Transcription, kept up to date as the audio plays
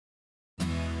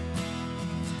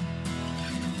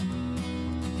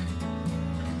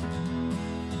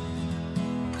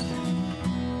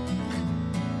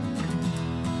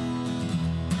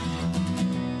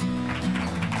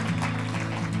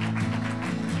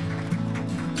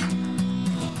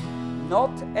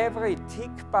not every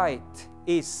tick bite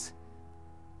is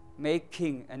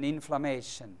making an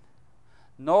inflammation.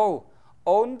 No,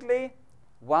 only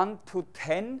 1 to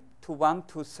 10 to 1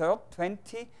 to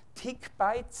 20 tick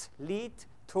bites lead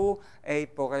to a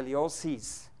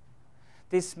borreliosis.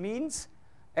 This means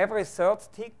every third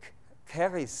tick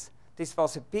carries. This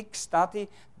was a big study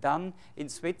done in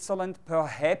Switzerland.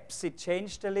 Perhaps it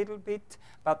changed a little bit,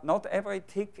 but not every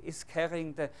tick is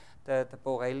carrying the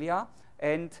Borrelia.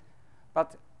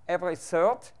 But every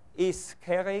third is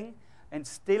carrying, and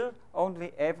still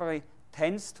only every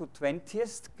 10th to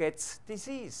 20th gets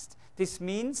diseased. This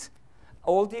means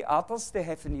all the others, they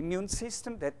have an immune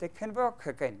system that they can work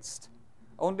against.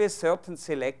 Only a certain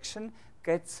selection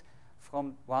gets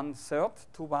from 1/3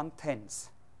 to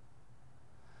 1/10.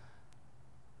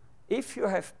 If you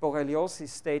have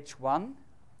borreliosis stage 1,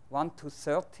 1 to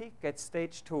 30 gets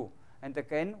stage 2. And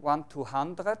again, 1 to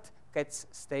 100 gets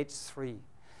stage 3.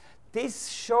 This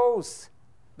shows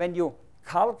when you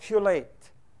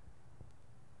calculate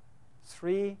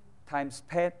 3 times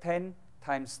 10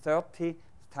 times 30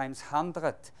 times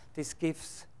 100, this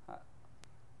gives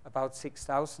about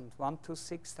 6,000. 1 to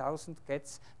 6,000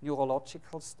 gets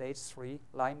neurological stage 3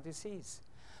 Lyme disease.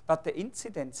 But the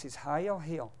incidence is higher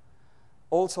here.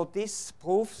 Also, this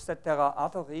proves that there are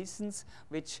other reasons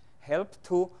which help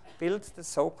to build the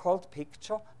so-called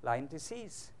picture Lyme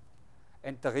disease.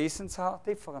 And the reasons are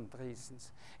different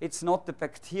reasons. It's not the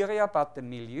bacteria, but the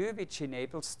milieu which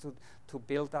enables to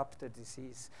build up the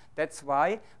disease. That's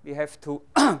why we have to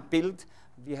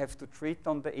we have to treat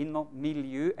on the inner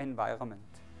milieu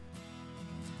environment.